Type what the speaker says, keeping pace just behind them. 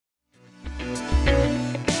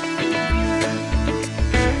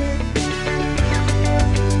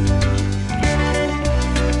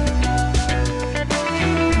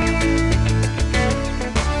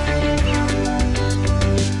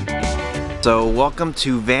So welcome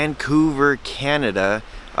to Vancouver, Canada.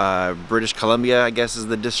 British Columbia, I guess, is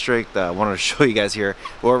the district. I wanted to show you guys here.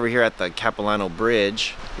 We're over here at the Capilano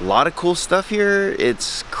Bridge. A lot of cool stuff here.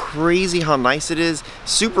 It's crazy how nice it is.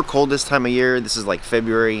 Super cold this time of year. This is like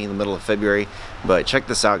February, in the middle of February. But check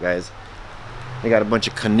this out, guys. They got a bunch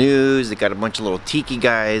of canoes. They got a bunch of little tiki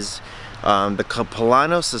guys. The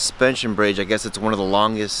Capilano Suspension Bridge, I guess it's one of the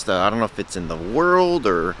longest. I don't know if it's in the world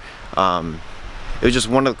or... it was just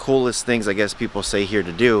one of the coolest things, I guess people say here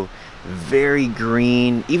to do. Very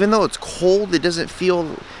green. Even though it's cold, it doesn't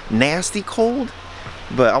feel nasty cold.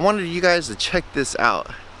 But I wanted you guys to check this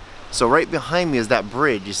out. So right behind me is that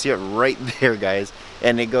bridge. You see it right there, guys.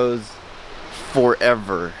 And it goes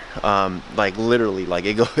forever. Like literally, like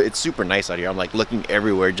it's super nice out here. I'm like looking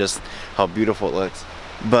everywhere, just how beautiful it looks.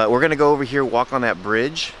 But we're gonna go over here, walk on that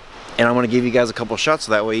bridge. And I'm gonna give you guys a couple shots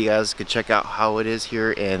so that way you guys could check out how it is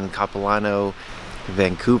here in Capilano,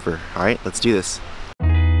 Vancouver. All right, let's do this.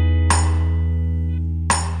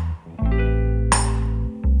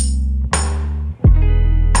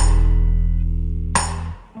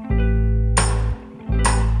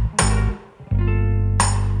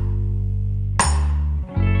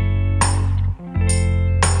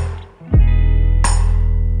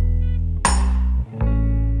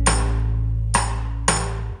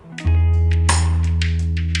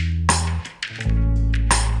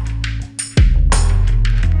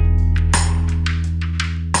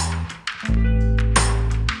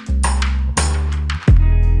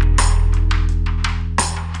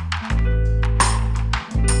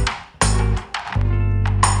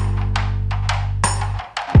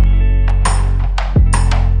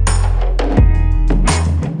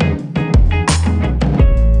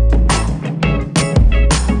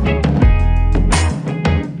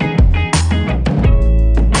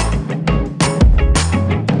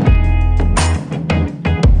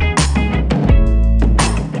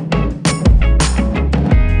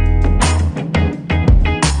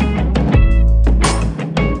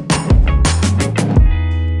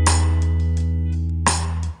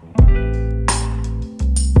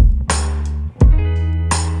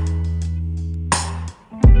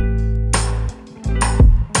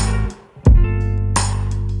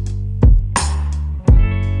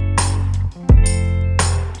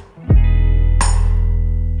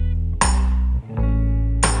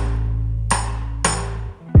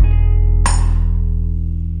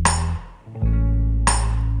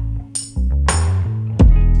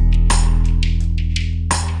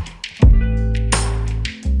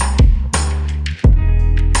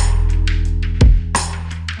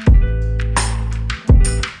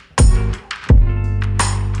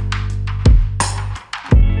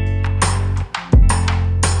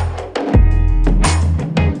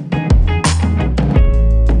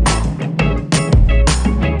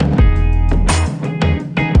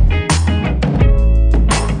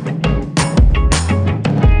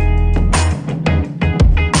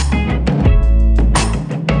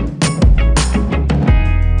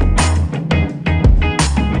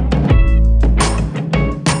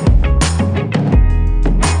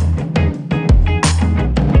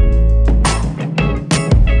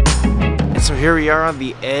 Here we are on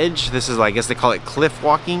the edge. This is, I guess they call it cliff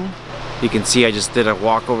walking. You can see I just did a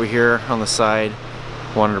walk over here on the side.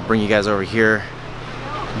 Wanted to bring you guys over here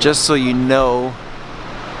just so you know.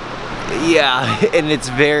 Yeah, and it's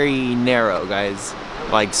very narrow, guys.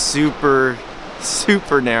 Like super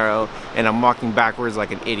narrow, and I'm walking backwards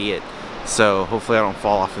like an idiot. So hopefully I don't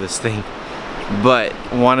fall off of this thing. But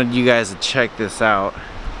wanted you guys to check this out.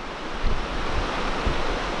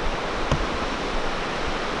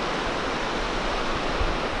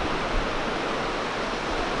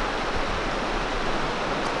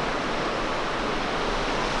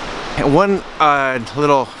 One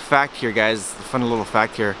little fact here, guys, fun little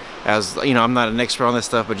fact here, as you know, I'm not an expert on this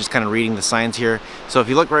stuff, but just kind of reading the signs here. So if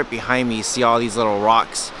you look right behind me, you see all these little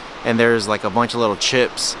rocks, and there's like a bunch of little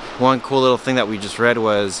chips. One cool little thing that we just read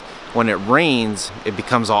was when it rains, it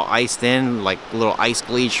becomes all iced in, like little ice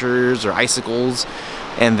glaciers or icicles.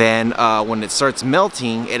 And then when it starts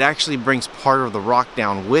melting, it actually brings part of the rock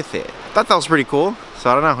down with it. I thought that was pretty cool. So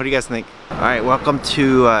I don't know, what do you guys think? All right, welcome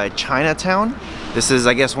to Chinatown. This is,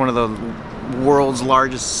 I guess, one of the world's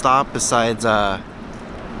largest stop besides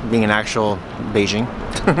being an actual Beijing.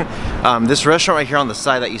 This restaurant right here on the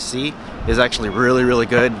side that you see is actually really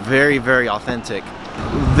good. Very authentic.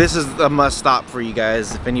 This is a must stop for you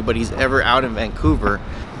guys if anybody's ever out in Vancouver.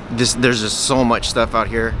 There's just so much stuff out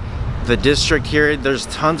here. The district here, there's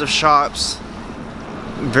tons of shops.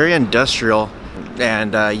 Very industrial.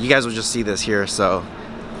 And you guys will just see this here, so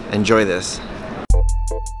enjoy this.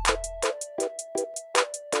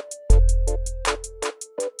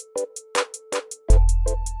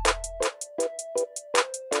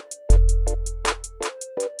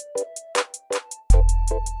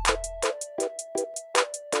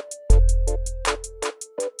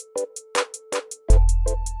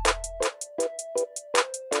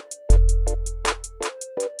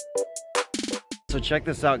 So check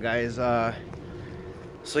this out, guys.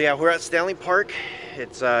 So yeah, we're at Stanley Park.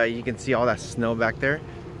 It's you can see all that snow back there,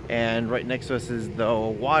 and right next to us is the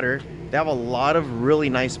water. They have a lot of really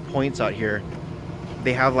nice points out here.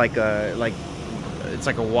 They have like it's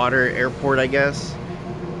like a water airport, I guess.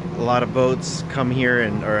 A lot of boats come here,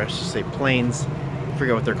 and or I should say planes. I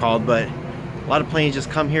forget what they're called, but a lot of planes just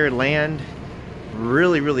come here and land.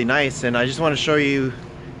 Really nice, and I just want to show you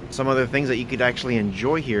some other things that you could actually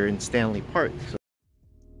enjoy here in Stanley Park. So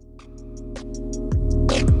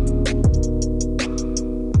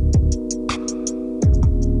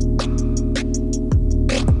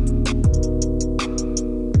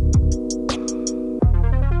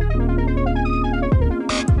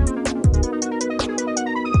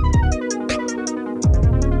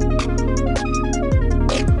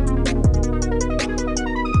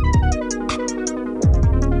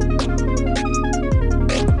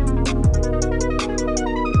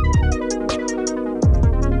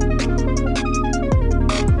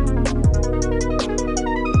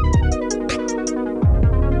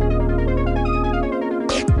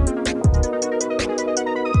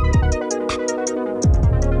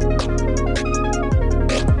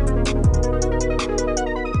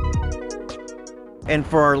and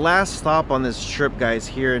for our last stop on this trip, guys,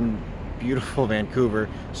 here in beautiful Vancouver,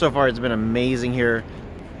 so far it's been amazing here.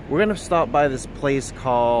 We're gonna stop by this place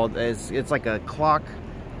called, it's like a clock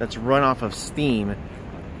that's run off of steam,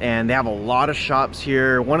 and they have a lot of shops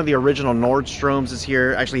here. One of the original Nordstroms is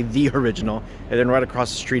here, actually the original, and then right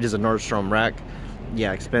across the street is a Nordstrom rack.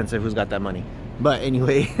 Yeah, expensive, who's got that money? But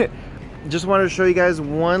anyway, just wanted to show you guys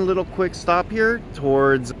one little quick stop here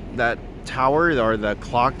towards that tower, or the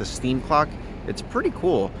clock, the steam clock. It's pretty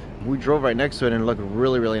cool. We drove right next to it and it looked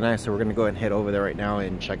really nice, so we're gonna go ahead and head over there right now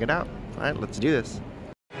and check it out. All right, let's do this.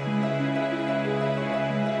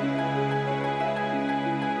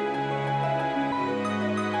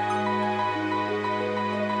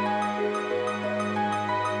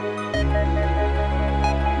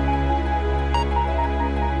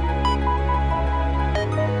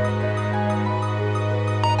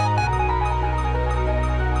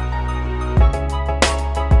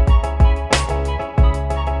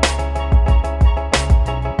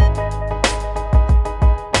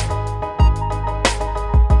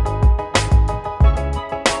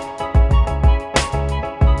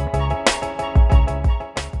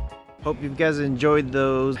 Hope you guys enjoyed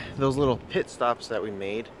those little pit stops that we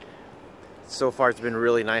made. So far it's been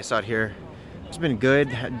really nice out here. It's been good.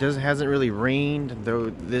 Hasn't really rained, though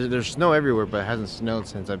there's snow everywhere, but it hasn't snowed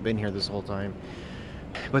since I've been here this whole time.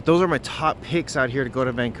 But those are my top picks out here to go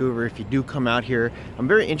to Vancouver if you do come out here. I'm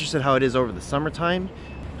very interested how it is over the summertime.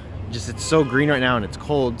 Just it's so green right now and it's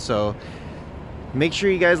cold, so make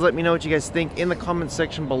sure you guys let me know what you guys think in the comment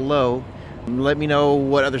section below. Let me know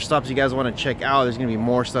what other stops you guys want to check out. There's going to be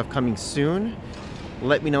more stuff coming soon.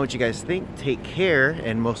 Let me know what you guys think. Take care,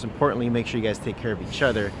 and most importantly, make sure you guys take care of each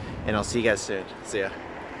other. And I'll see you guys soon. See ya.